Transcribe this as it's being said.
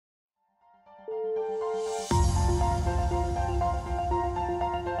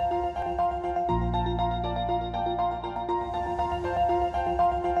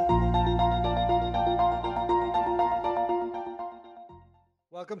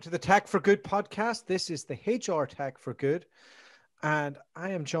to the Tech for Good podcast. This is the HR Tech for Good. And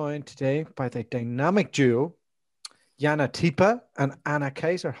I am joined today by the dynamic duo, Jana Tepe and Anna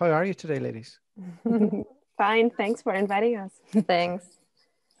Kaiser. How are you today, ladies? Fine. Thanks for inviting us. Thanks.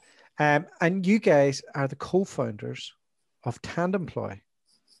 And you guys are the co-founders of Tandemploy.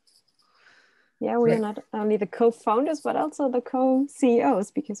 Yeah, we are not only the co-founders, but also the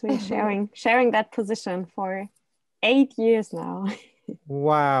co-CEOs, because we're sharing that position for 8 years now.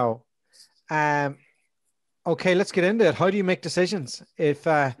 Wow. Okay, let's get into it. How do you make decisions if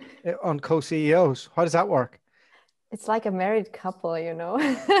on co-CEOs? How does that work? It's like a married couple, you know.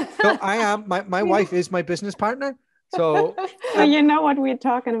 So I am. My wife is my business partner. So you know what we're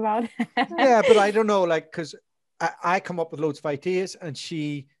talking about. Yeah, but I don't know, like, because I come up with loads of ideas and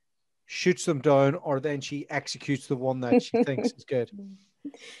she shoots them down, or then she executes the one that she thinks is good.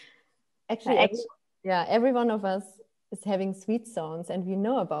 Actually, every one of us is having sweet sounds, and we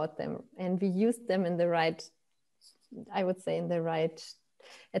know about them, and we use them in the right, I would say, at the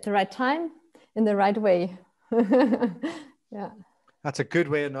right time, in the right way. Yeah. That's a good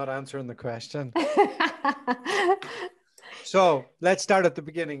way of not answering the question. So let's start at the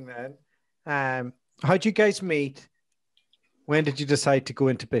beginning then. How'd you guys meet? When did you decide to go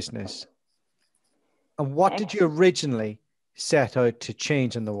into business? And what did you originally set out to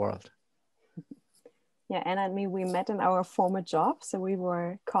change in the world? Yeah, Anna and me, we met in our former job. So we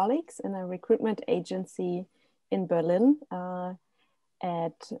were colleagues in a recruitment agency in Berlin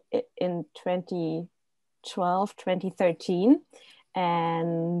in 2012, 2013.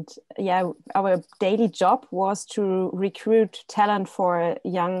 And yeah, our daily job was to recruit talent for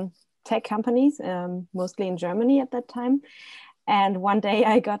young tech companies, mostly in Germany at that time. And one day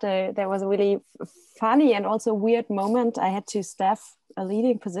there was a really funny and also weird moment. I had to staff a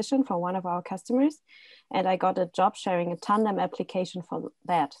leading position for one of our customers, and I got a job sharing a tandem application for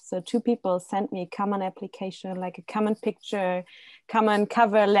that. So 2 people sent me a common application, like a common picture, common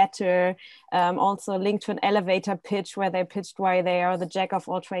cover letter, also linked to an elevator pitch where they pitched why they are the jack of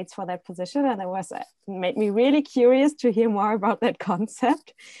all trades for that position. And it made me really curious to hear more about that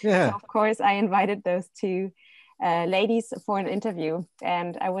concept. Yeah. So of course, I invited those 2 ladies for an interview.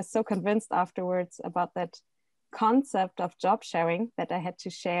 And I was so convinced afterwards about that concept of job sharing that I had to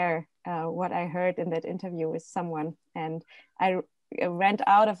share what I heard in that interview with someone. And I ran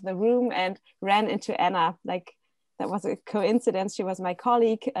out of the room and ran into Anna. Like, that was a coincidence. She was my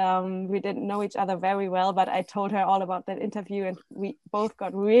colleague. We didn't know each other very well, but I told her all about that interview, and we both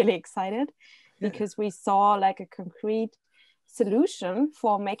got really excited because we saw like a concrete solution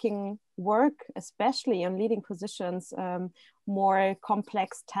for making work, especially in leading positions, more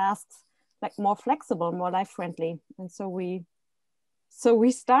complex tasks, like more flexible, more life friendly. And so we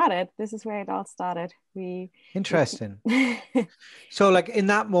started. This is where it all started. Interesting. So like in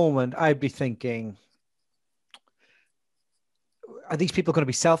that moment, I'd be thinking, are these people going to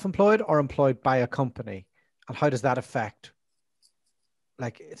be self-employed or employed by a company? And how does that affect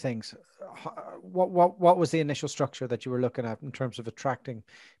like things? What was the initial structure that you were looking at in terms of attracting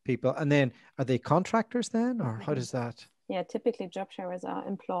people? And then are they contractors then, or how does that? Yeah, typically job sharers are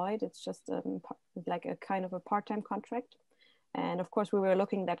employed. It's just like a kind of a part-time contract. And of course, we were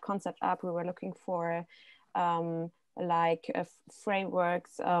looking that concept up. We were looking for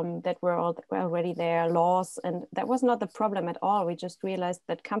frameworks that were already there, laws. And that was not the problem at all. We just realized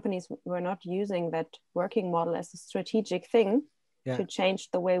that companies were not using that working model as a strategic thing. Yeah. To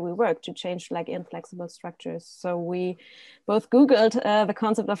change the way we work, to change like inflexible structures. So we both Googled the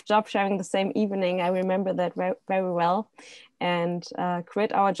concept of job sharing the same evening. I remember that very well, and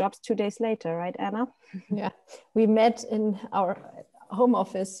quit our jobs 2 days later, right, Anna? Yeah, we met in our home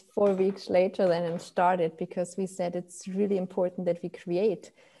office 4 weeks later then and started, because we said it's really important that we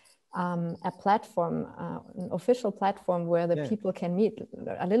create a platform, an official platform where the people can meet,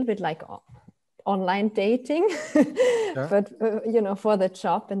 a little bit like online dating, but for the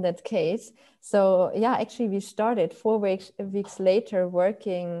job in that case. So yeah, actually we started 4 weeks later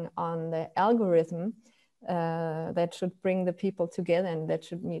working on the algorithm that should bring the people together and that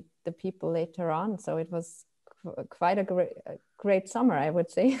should meet the people later on. So it was quite a great summer, I would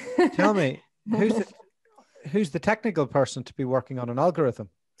say. Tell me, who's the technical person to be working on an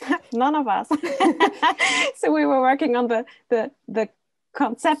algorithm? None of us. So we were working on the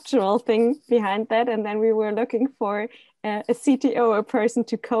conceptual thing behind that, and then we were looking for a CTO, a person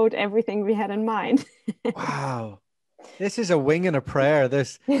to code everything we had in mind. Wow, this is a wing and a prayer.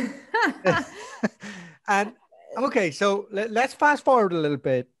 This, and okay, so let's fast forward a little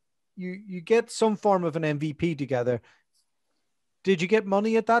bit. You get some form of an MVP together. Did you get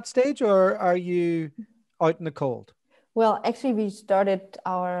money at that stage, or are you out in the cold? Well, actually, we started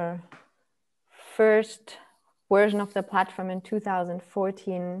our first version of the platform in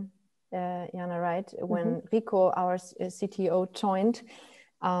 2014, Jana, right? When Rico, our CTO, joined.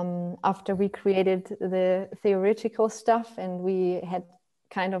 After we created the theoretical stuff and we had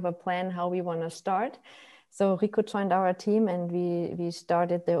kind of a plan how we want to start. So Rico joined our team and we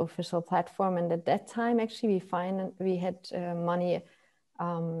started the official platform. And at that time, actually, we had money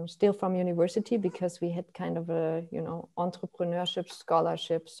still from university, because we had kind of a, entrepreneurship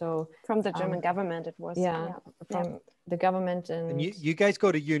scholarship. So from the German government, it was. From the government. And you guys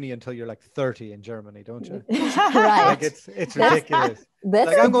go to uni until you're like 30 in Germany, don't you? Right. Like it's ridiculous.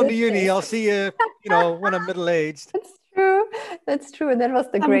 Like, I'm going to uni, I'll see you, when I'm middle-aged. That's true. And that was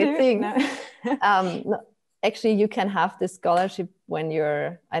the great thing. No, actually, you can have this scholarship when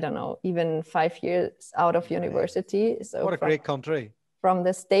you're, I don't know, even 5 years out of university. So what a great country. From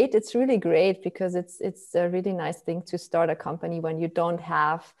the state, it's really great, because it's a really nice thing to start a company when you don't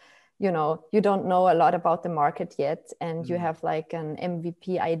have, you don't know a lot about the market yet, and you have like an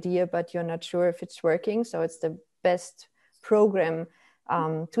MVP idea, but you're not sure if it's working. So it's the best program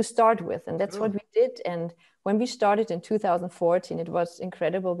to start with. And that's what we did. And when we started in 2014, it was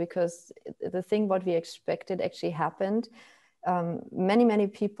incredible, because the thing what we expected actually happened. Many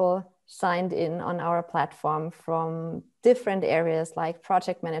people signed in on our platform from different areas like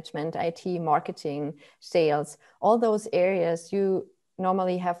project management, IT, marketing, sales. All those areas, you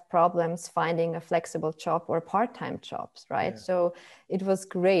normally have problems finding a flexible job or part-time jobs, right? Yeah. So it was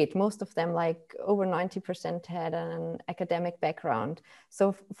great. Most of them, like over 90%, had an academic background.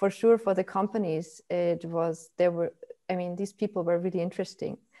 So for sure, for the companies, these people were really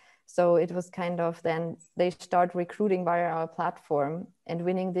interesting. So it was kind of, then they start recruiting via our platform and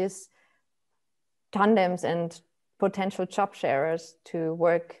winning these tandems and potential job sharers to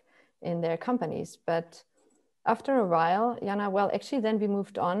work in their companies. But after a while, Jana, then we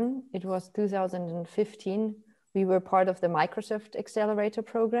moved on. It was 2015. We were part of the Microsoft Accelerator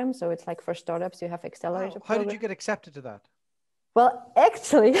program. So it's like for startups, you have accelerator program. How did you get accepted to that? Well,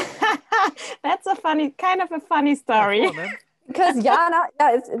 actually, that's a funny story. Because Jana,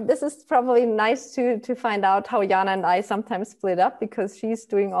 this is probably nice to find out how Jana and I sometimes split up, because she's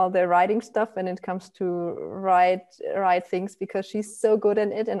doing all the writing stuff when it comes to write things, because she's so good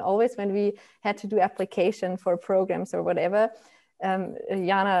at it. And always when we had to do application for programs or whatever,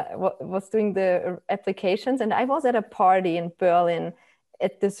 Jana was doing the applications, and I was at a party in Berlin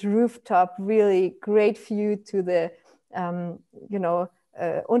at this rooftop, really great view to the,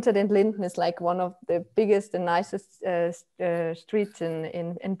 Unter den Linden is like one of the biggest and nicest streets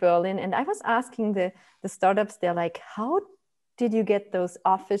in Berlin. And I was asking the startups, they're like, how did you get those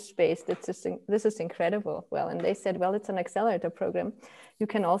office space? This is incredible. Well, and they said, well, it's an accelerator program. You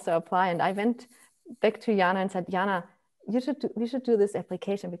can also apply. And I went back to Jana and said, Jana, we should do this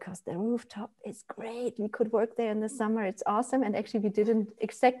application, because the rooftop is great. We could work there in the summer. It's awesome. And actually, we didn't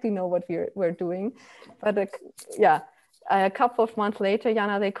exactly know what we're doing. But a couple of months later,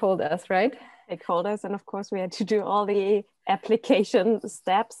 Jana, they called us, right? They called us, and of course we had to do all the application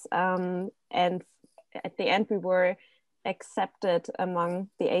steps. And at the end, we were accepted among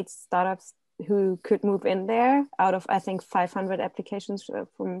the 8 startups who could move in there out of, I think, 500 applications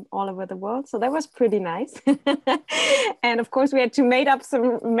from all over the world. So that was pretty nice. And of course, we had to make up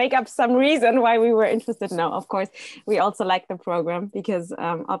some reason why we were interested. No, of course, we also liked the program, because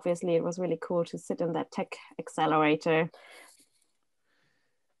obviously it was really cool to sit in that tech accelerator.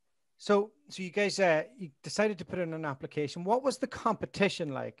 So you guys, you decided to put in an application. What was the competition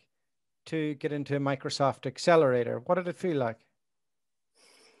like to get into Microsoft Accelerator? What did it feel like?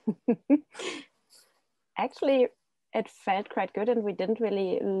 Actually, it felt quite good, and we didn't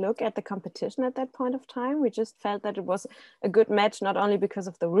really look at the competition at that point of time. We just felt that it was a good match, not only because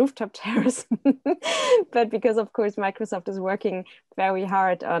of the rooftop terrace, but because, of course, Microsoft is working very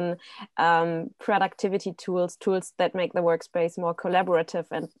hard on productivity tools that make the workspace more collaborative,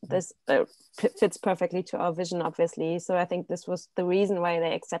 and this fits perfectly to our vision, obviously. So I think this was the reason why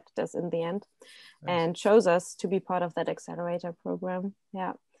they accepted us in the end. Nice. And chose us to be part of that accelerator program.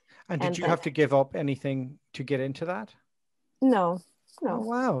 Yeah. And did you have to give up anything to get into that? No. Oh,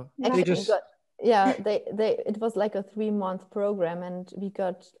 wow. Actually, it was like a 3-month program, and we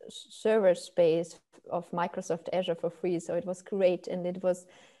got server space of Microsoft Azure for free. So it was great. And it was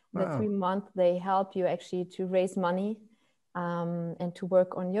the 3 months they help you actually to raise money and to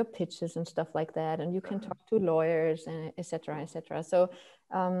work on your pitches and stuff like that. And you can talk to lawyers, and et cetera, et cetera. So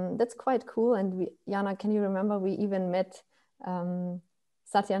that's quite cool. And Jana, can you remember we even met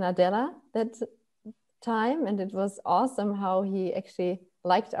Satya Nadella that time, and it was awesome how he actually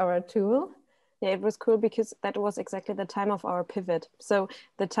liked our tool. Yeah, it was cool because that was exactly the time of our pivot. So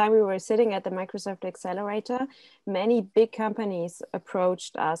the time we were sitting at the Microsoft Accelerator, many big companies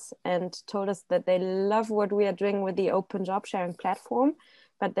approached us and told us that they love what we are doing with the open job sharing platform,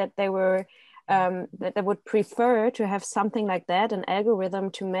 but that they were that they would prefer to have something like that, an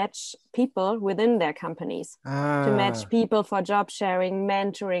algorithm to match people within their companies, to match people for job sharing,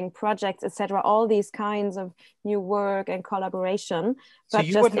 mentoring, projects, etc. All these kinds of new work and collaboration. So but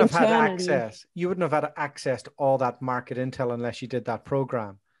you just wouldn't have had internally. access. You wouldn't have had access to all that market intel unless you did that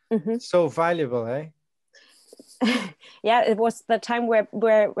program. Mm-hmm. So valuable, eh? Yeah, it was the time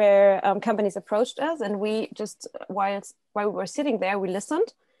where companies approached us, and we just while we were sitting there, we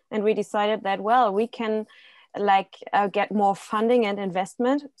listened, and we decided that, well, we can get more funding and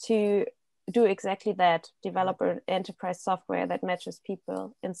investment to do exactly that, develop an enterprise software that matches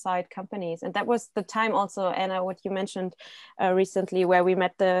people inside companies. And that was the time also, Anna, what you mentioned recently, where we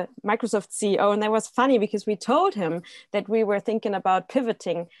met the Microsoft CEO. And that was funny because we told him that we were thinking about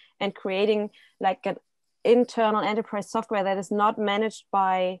pivoting and creating like an internal enterprise software that is not managed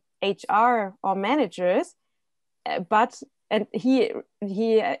by HR or managers, and he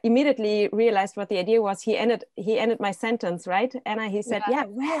immediately realized what the idea was. He ended my sentence, right, Anna? He said, yeah,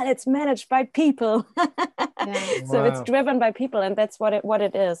 well, it's managed by people. So it's driven by people, and that's what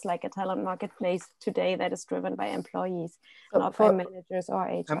it is, like a talent marketplace today that is driven by employees, not by managers or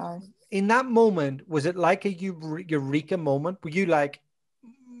HR. In that moment, was it like a eureka moment? Were you like,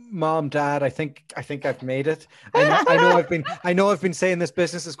 Mom, Dad, I think I've made it. I know I've been saying this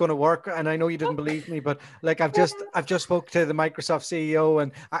business is going to work, and I know you didn't believe me, but like I've just spoke to the Microsoft CEO,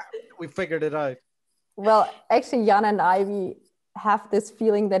 and we figured it out. Well, actually, Jana and I, we have this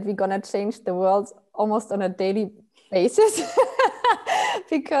feeling that we're gonna change the world almost on a daily basis.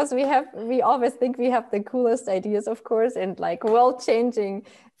 Because we always think we have the coolest ideas, of course, and like world-changing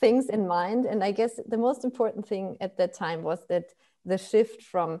things in mind. And I guess the most important thing at that time was that the shift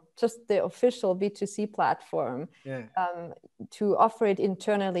from just the official B2C platform to offer it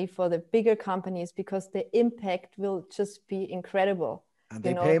internally for the bigger companies, because the impact will just be incredible. And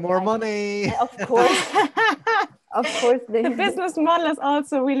they pay more money. Of course. Of course. The business model is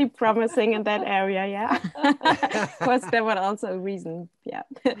also really promising in that area. Yeah. Of course, there was also a reason. Yeah.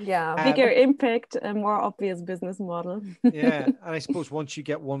 Bigger impact, a more obvious business model. Yeah. And I suppose once you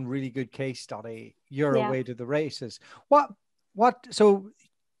get one really good case study, you're away to the races. So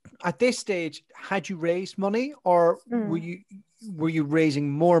at this stage, had you raised money, or were you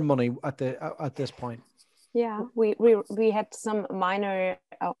raising more money at this point? Yeah, we had some minor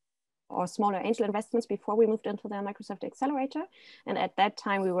or smaller angel investments before we moved into the Microsoft Accelerator. And at that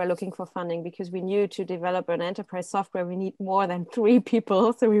time, we were looking for funding because we knew to develop an enterprise software, we need more than 3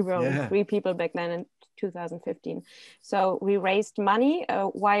 people. So we were only 3 people back then in 2015. So we raised money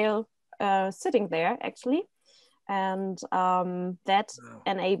while sitting there, actually. And that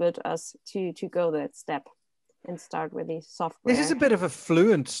enabled us to go that step and start with the software. This is a bit of a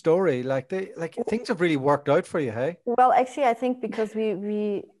fluent story. Like things have really worked out for you, hey? Well, actually, I think because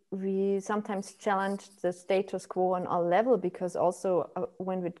we sometimes challenged the status quo on our level, because also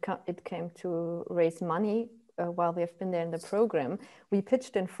when it came to raise money while we have been there in the program, we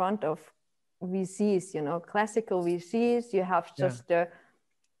pitched in front of VCs, classical VCs. You have just the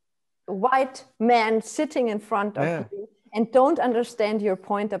white man sitting in front of you and don't understand your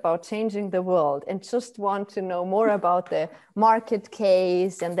point about changing the world and just want to know more about the market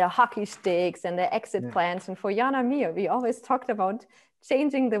case and the hockey sticks and the exit plans. And for Jana and me, we always talked about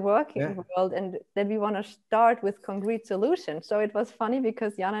changing the working world, and that we want to start with concrete solutions. So it was funny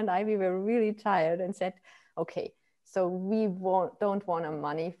because Jana and I, we were really tired and said, okay, so we don't want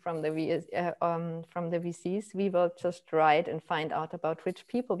money from the VCs. We will just write and find out about rich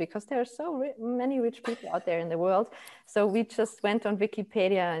people, because there are so many rich people out there in the world. So we just went on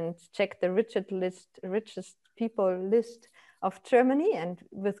Wikipedia and checked the richest people list of Germany. And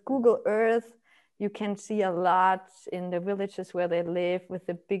with Google Earth, you can see a lot in the villages where they live with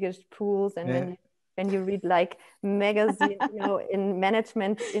the biggest pools. And then when you read like magazine, in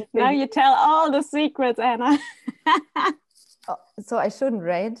management. Now you tell all the secrets, Anna. So I shouldn't,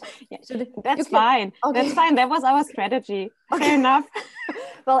 right? Yeah. That's fine. Okay. That's fine. That was our strategy. Okay. Fair enough.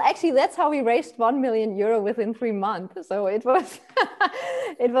 Well, actually, that's how we raised €1 million within 3 months. So it was,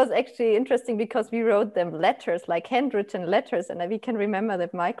 it was actually interesting because we wrote them letters, like handwritten letters. And we can remember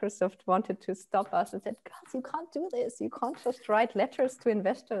that Microsoft wanted to stop us and said, "Guys, you can't do this. You can't just write letters to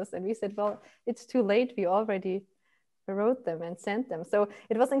investors." And we said, well, it's too late. We already wrote them and sent them. So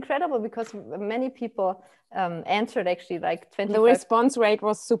it was incredible because many people answered, actually, like 25. The response rate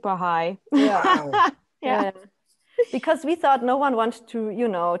was super high. Yeah. Yeah. Because we thought no one wants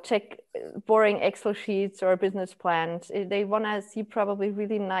to, check boring Excel sheets or business plans. They want to see probably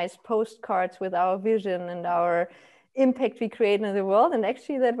really nice postcards with our vision and our impact we create in the world. And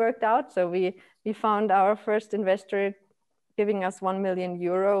actually that worked out. So we found our first investor giving us 1 million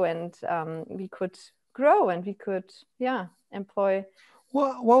euro, and we could grow and we could, employ.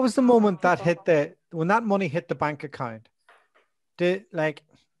 What was the moment that when that money hit the bank account? Did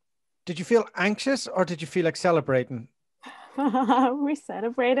you feel anxious or did you feel like celebrating? We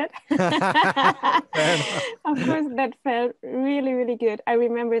celebrated. Of course, that felt really, really good. I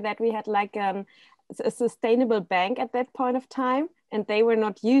remember that we had like a sustainable bank at that point of time, and they were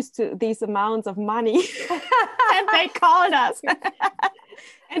not used to these amounts of money. And they called us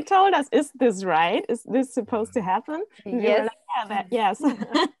and told us, is this right? Is this supposed to happen? And Yes. We were like, yes.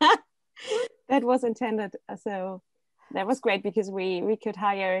 That was intended. So that was great because we could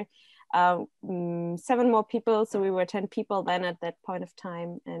hire 7 more people. So we were 10 people then at that point of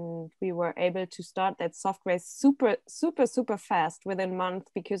time. And we were able to start that software super, super, super fast within a month,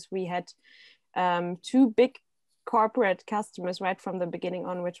 because we had 2 big corporate customers right from the beginning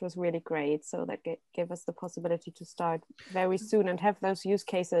on, which was really great. So that gave us the possibility to start very soon and have those use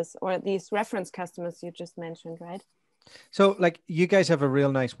cases or these reference customers you just mentioned, right? So like you guys have a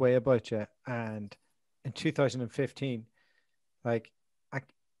real nice way about you. And in 2015, like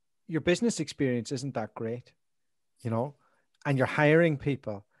your business experience isn't that great, and you're hiring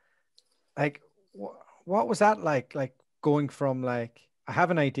people. Like, what was that like? Like going from like, I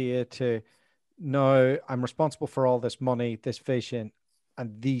have an idea to, no, I'm responsible for all this money, this vision,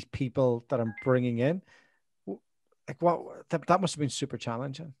 and these people that I'm bringing in. Like that must have been super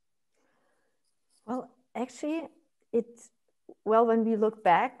challenging. Well, actually, when we look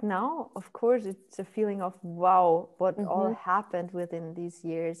back now, of course, it's a feeling of, wow, what all happened within these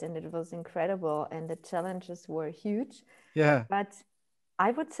years. And it was incredible. And the challenges were huge. Yeah. But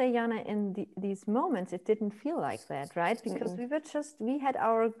I would say, Jana, in these moments, it didn't feel like that, right? Because we had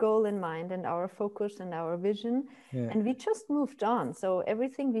our goal in mind and our focus and our vision, and we just moved on. So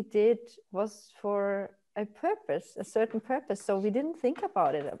everything we did was for a purpose, a certain purpose. So we didn't think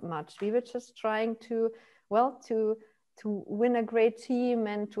about it much. We were just trying to win a great team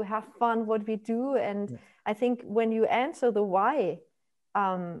and to have fun what we do. And I think when you answer the why,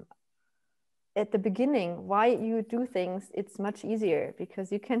 at the beginning, why you do things, it's much easier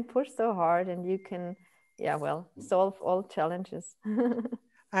because you can push so hard and you can, solve all challenges.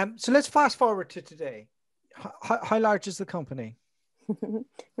 So let's fast forward to today. How large is the company?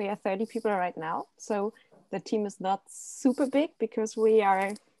 We are 30 people right now. So the team is not super big because we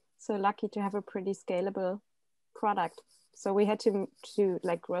are so lucky to have a pretty scalable product. So we had to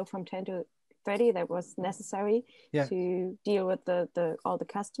like grow from 10 to 30. That was necessary to deal with all the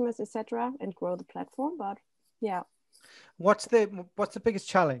customers, etc., and grow the platform. But what's the biggest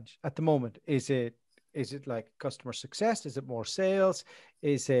challenge at the moment? Is it like customer success? Is it more sales?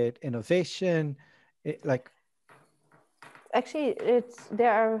 Is it innovation? Actually,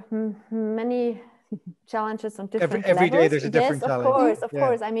 there are many challenges on different every levels. Day there's a different challenge. Of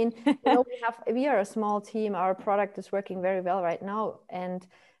course. I mean, we are a small team. Our product is working very well right now,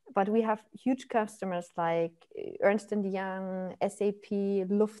 but we have huge customers like Ernst & Young, SAP,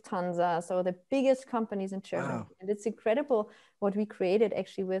 Lufthansa, so the biggest companies in Germany. Wow. And it's incredible what we created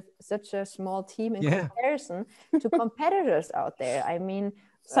actually with such a small team in comparison to competitors out there. I mean,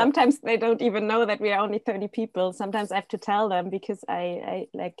 sometimes they don't even know that we are only 30 people. Sometimes I have to tell them because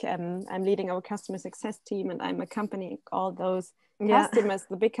I'm leading our customer success team and I'm accompanying all those customers,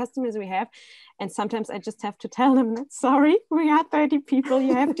 the big customers we have. And sometimes I just have to tell them that, sorry, we are 30 people.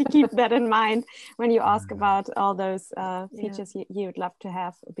 You have to keep that in mind when you ask about all those features you would love to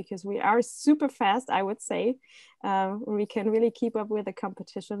have, because we are super fast, I would say. We can really keep up with the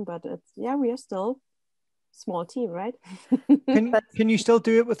competition, but we are still small team, right? Can you still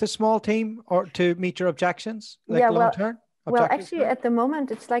do it with a small team or to meet your objections long term? Well, actually, at the moment,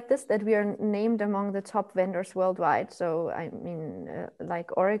 it's like this, that we are named among the top vendors worldwide. So, I mean,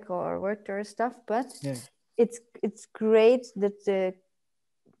 like Oracle or Workday stuff, but it's great that the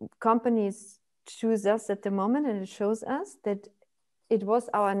companies choose us at the moment, and it shows us that it was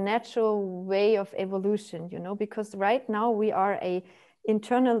our natural way of evolution, because right now we are a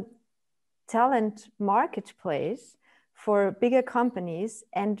internal talent marketplace for bigger companies,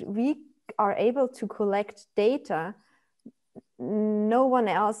 and we are able to collect data no one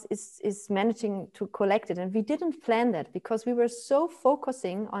else is managing to collect it. And we didn't plan that because we were so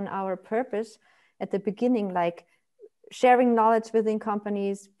focusing on our purpose at the beginning, like sharing knowledge within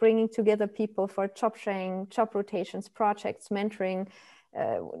companies, bringing together people for job sharing, job rotations, projects, mentoring,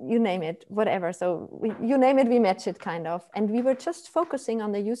 you name it, whatever. So you name it, we match it kind of. And we were just focusing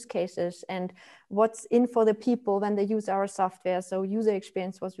on the use cases and what's in for the people when they use our software. So user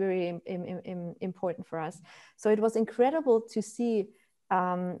experience was very important for us. So it was incredible to see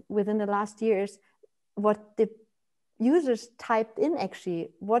within the last years what the users typed in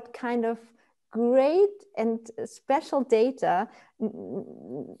actually, what kind of great and special data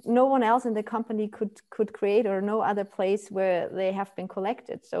no one else in the company could create, or no other place where they have been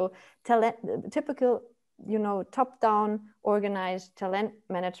collected. So typical, top-down organized talent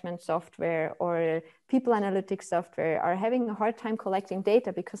management software or people analytics software are having a hard time collecting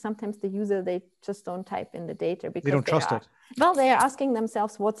data, because sometimes the user, they just don't type in the data because they don't trust it. Well, they are asking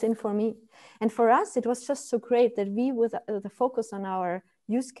themselves, what's in for me? And for us, it was just so great that we, with the focus on our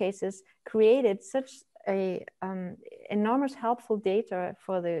use cases, created such a enormous helpful data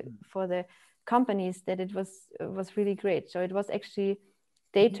for the companies that it was really great. So it was actually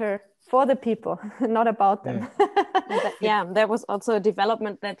data for the people, not about them. There was also a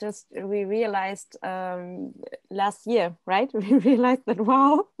development that we realized last year, right? We realized that,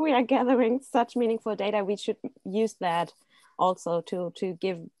 wow, we are gathering such meaningful data. We should use that also to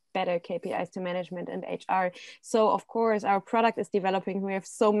give better KPIs to management and HR. So of course our product is developing. We have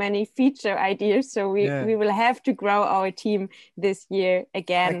so many feature ideas. So we will have to grow our team this year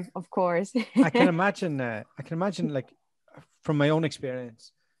again, of course. I can imagine like from my own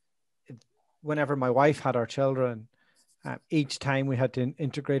experience, whenever my wife had our children, each time we had to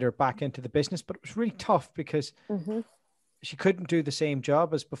integrate her back into the business, but it was really tough because she couldn't do the same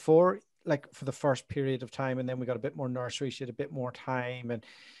job as before, like for the first period of time. And then we got a bit more nursery. She had a bit more time, and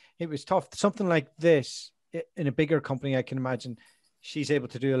it was tough. Something like this in a bigger company, I can imagine she's able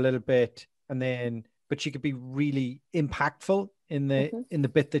to do a little bit, but she could be really impactful in the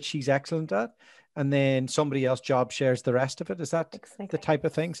bit that she's excellent at. And then somebody else job shares the rest of it. Is that the type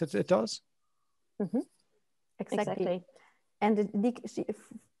of things that it does? Exactly. And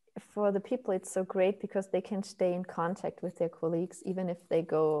for the people, it's so great because they can stay in contact with their colleagues, even if they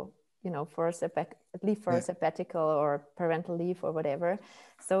go, for a sabbatical or parental leave or whatever.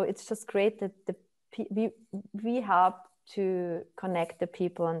 So it's just great that we help to connect the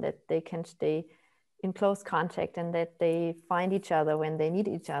people, and that they can stay in close contact, and that they find each other when they need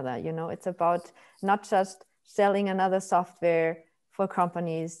each other. It's about not just selling another software for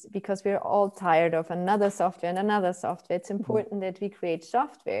companies, because we're all tired of another software and another software. It's important that we create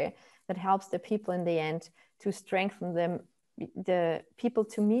software that helps the people in the end to strengthen the people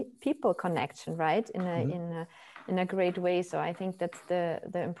to meet people connection, right? In a great way. So I think that's the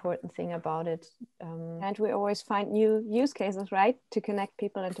important thing about it. And we always find new use cases, right? To connect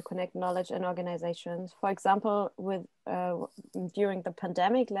people and to connect knowledge and organizations. For example, during the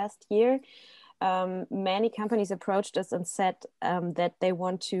pandemic last year, many companies approached us and said that they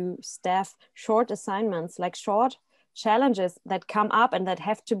want to staff short assignments, like short challenges that come up and that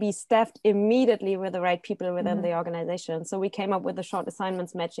have to be staffed immediately with the right people within the organization. So we came up with the short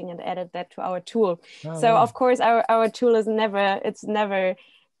assignments matching and added that to our tool. Of course, our tool is never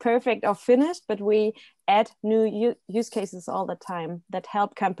perfect or finished, but we add new use cases all the time that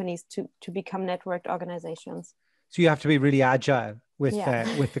help companies to become networked organizations. So you have to be really agile with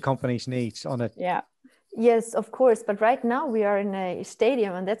the company's needs on it. Yeah. Yes, of course. But right now we are in a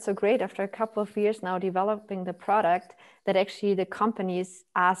stadium, and that's so great after a couple of years now developing the product, that actually the companies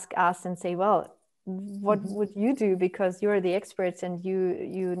ask us and say, well, what would you do? Because you're the experts and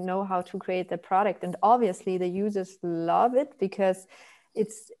you know how to create the product. And obviously the users love it, because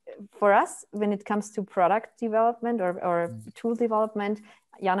it's, for us, when it comes to product development or tool development,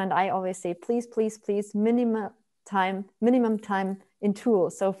 Jan and I always say, please, minimum time in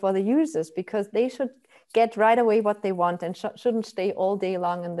tools. So for the users, because they should get right away what they want and shouldn't stay all day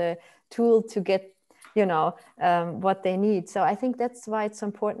long in the tool to get what they need. So I think that's why it's so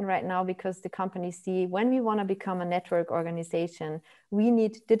important right now, because the companies see, when we want to become a network organization, we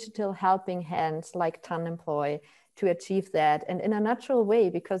need digital helping hands like Tandemploy to achieve that, and in a natural way,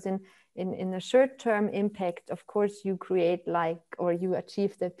 because in a short-term impact, of course, you create you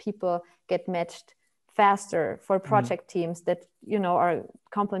achieve that people get matched faster for project teams that are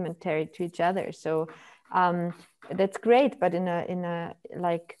complementary to each other. So that's great, but in a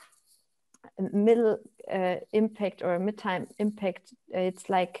like middle impact or mid-time impact, it's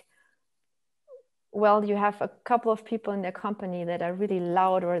like, well, you have a couple of people in their company that are really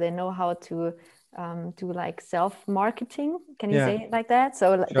loud, or they know how to do like self-marketing. Can you say it like that?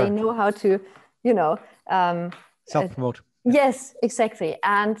 So they know how to, self-promote. Yes, exactly.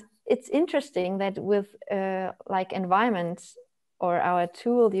 And it's interesting that with like environments or our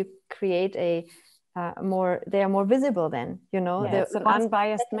tool, you create a they are more visible then, It's an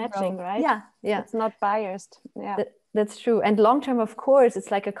unbiased matching, right? Yeah. It's not biased. Yeah. That's true. And long term, of course, it's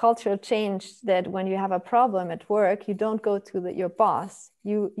like a cultural change that when you have a problem at work, you don't go to your boss.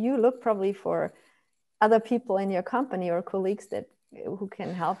 You look probably for other people in your company or colleagues who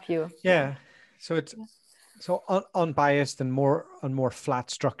can help you. Yeah. So it's unbiased and more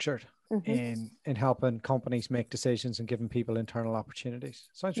flat structured in helping companies make decisions and giving people internal opportunities.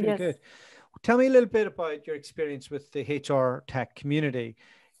 Sounds really good. Tell me a little bit about your experience with the HR tech community.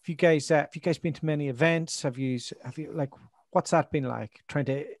 Have you guys been to many events? Have you like, what's that been like, trying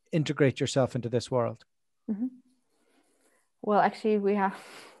to integrate yourself into this world? Mm-hmm. Well, actually, we are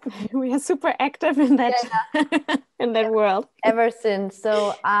super active in that in that world ever since.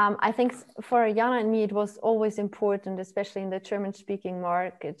 So I think for Jana and me, it was always important, especially in the German-speaking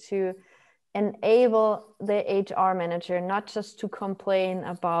market, to enable the HR manager not just to complain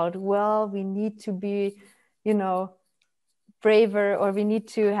about, well, we need to be, braver, or we need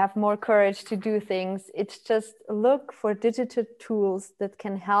to have more courage to do things. It's just look for digital tools that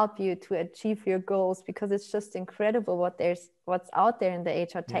can help you to achieve your goals, because it's just incredible what's out there in the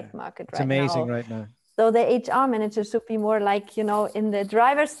HR tech market right now. It's amazing right now. So the HR manager should be more like, in the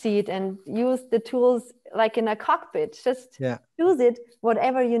driver's seat and use the tools like in a cockpit. Just use it,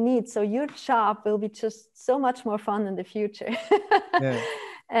 whatever you need. So your job will be just so much more fun in the future.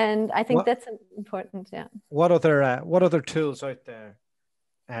 And I think that's important. Yeah. What other tools out there,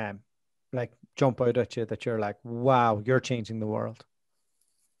 like jump out at you that you're like, wow, you're changing the world?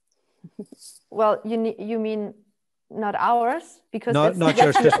 Well, you mean not ours, because not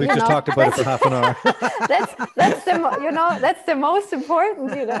yours, because we just talked about it for half an hour. that's the most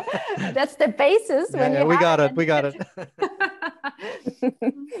important. That's the basis. We got it.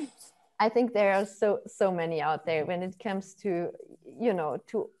 I think there are so many out there when it comes to,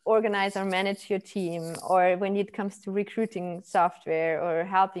 to organize or manage your team, or when it comes to recruiting software, or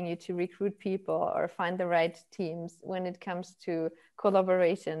helping you to recruit people or find the right teams, when it comes to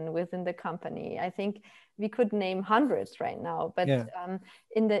collaboration within the company. I think we could name hundreds right now, but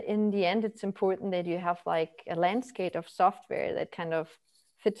in the end, it's important that you have like a landscape of software that kind of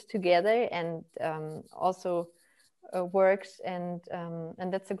fits together and also works, and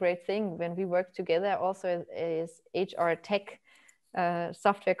that's a great thing when we work together also as HR tech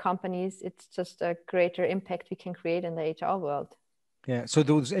software companies. It's just a greater impact we can create in the HR world. Yeah, so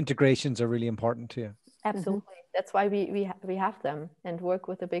those integrations are really important to you. Absolutely. That's why we have them and work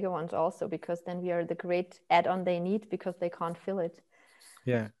with the bigger ones also, because then we are the great add-on they need, because they can't fill it.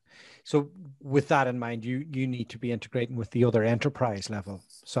 Yeah. So with that in mind, you need to be integrating with the other enterprise level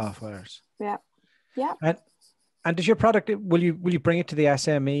softwares. Yeah. And does your product, will you bring it to the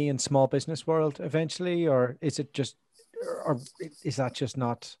SME and small business world eventually, or is that just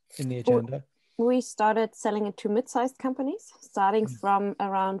not in the agenda? We started selling it to mid-sized companies, starting from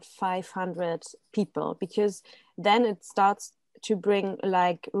around 500 people, because then it starts to bring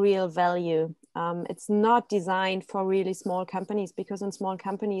like real value. It's not designed for really small companies, because in small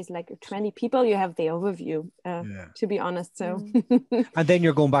companies, like 20 people, you have the overview, to be honest. So, and then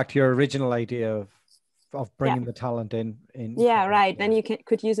you're going back to your original idea of bringing the talent in. Yeah, right. Then you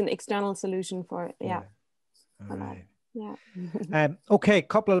could use an external solution for it. Yeah. All right. Yeah. Okay,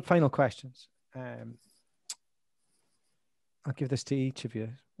 couple of final questions. I'll give this to each of you.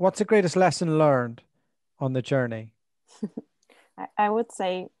 What's the greatest lesson learned on the journey? I would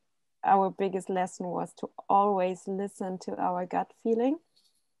say our biggest lesson was to always listen to our gut feeling,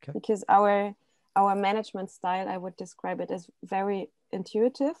 because our management style, I would describe it as very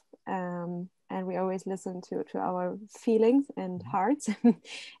intuitive, and we always listen to our feelings and hearts.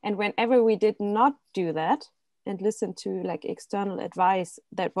 And whenever we did not do that and listen to like external advice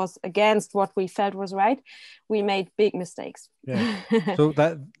that was against what we felt was right, we made big mistakes. Yeah. So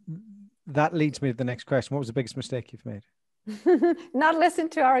that leads me to the next question. What was the biggest mistake you've made? Not listen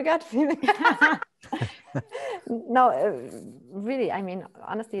to our gut feeling. No, really, I mean,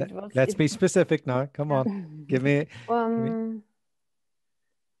 honestly, let's be specific now. Come on, give me.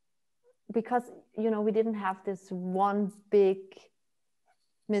 Because we didn't have this one big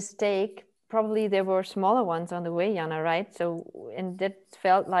mistake. Probably there were smaller ones on the way, Jana, right? So, and that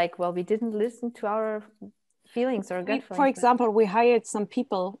felt like, well, we didn't listen to our feelings or gut feelings. For example, we hired some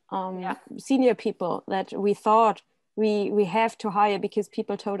people, senior people that we thought we have to hire because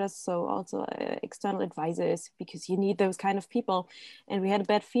people told us so, also external advisors, because you need those kind of people. And we had a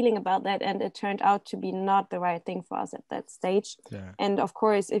bad feeling about that. And it turned out to be not the right thing for us at that stage. Yeah. And of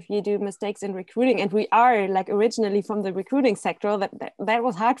course, if you do mistakes in recruiting, and we are like originally from the recruiting sector, that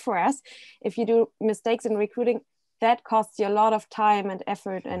was hard for us. If you do mistakes in recruiting, that costs you a lot of time and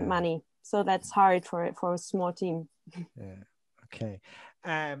effort and money. So that's hard for a small team. Yeah. Okay.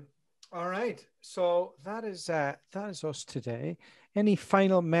 All right. So that is us today. Any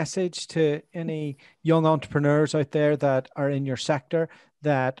final message to any young entrepreneurs out there that are in your sector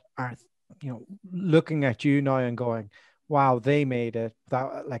that are, looking at you now and going, wow, they made it.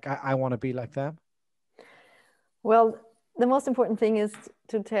 That, like, I want to be like them. Well, the most important thing is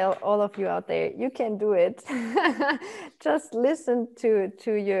to tell all of you out there, you can do it. Just listen to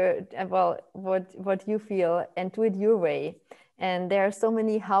your, well, what you feel and do it your way. And there are so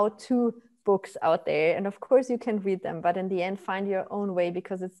many how-to books out there. And of course you can read them, but in the end, find your own way,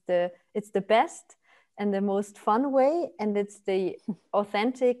 because it's the best and the most fun way. And it's the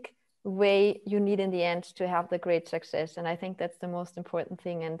authentic way you need in the end to have the great success. And I think that's the most important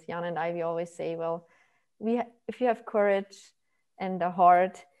thing. And Jan and I, we always say, well, if you have courage and a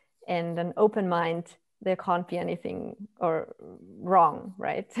heart and an open mind, there can't be anything or wrong,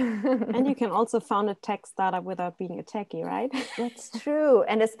 right? And you can also found a tech startup without being a techie, right? That's true.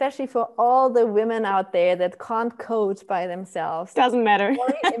 And especially for all the women out there that can't code by themselves. Doesn't matter.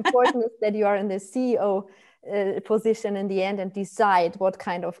 Very important is that you are in the CEO position in the end and decide what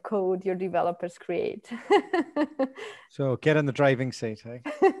kind of code your developers create. So get in the driving seat. Hey?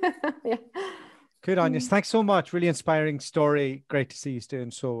 Yeah. Good on you. Thanks so much. Really inspiring story. Great to see you doing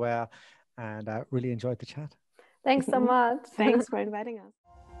so well. And I really enjoyed the chat. Thanks so much. Thanks for inviting us.